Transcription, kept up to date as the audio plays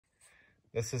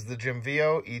This is the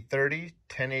Jimveo E30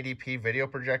 1080p video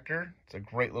projector. It's a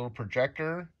great little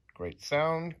projector, great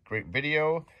sound, great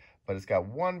video, but it's got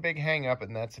one big hang up,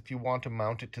 and that's if you want to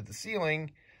mount it to the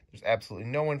ceiling. There's absolutely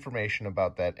no information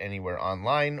about that anywhere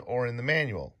online or in the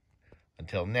manual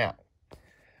until now.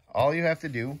 All you have to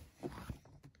do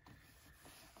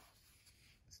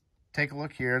is take a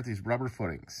look here at these rubber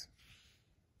footings.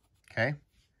 Okay?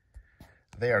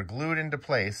 They are glued into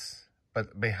place,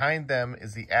 but behind them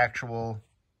is the actual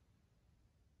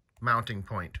mounting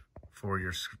point for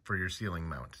your ceiling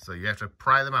mount. So you have to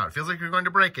pry them out. It feels like you're going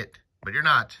to break it, but you're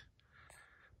not.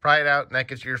 Pry it out, and that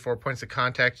gets you your 4 points of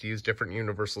contact to use different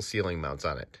universal ceiling mounts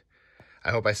on it.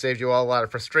 I hope I saved you all a lot of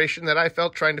frustration that I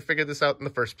felt trying to figure this out in the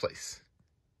first place.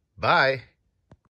 Bye.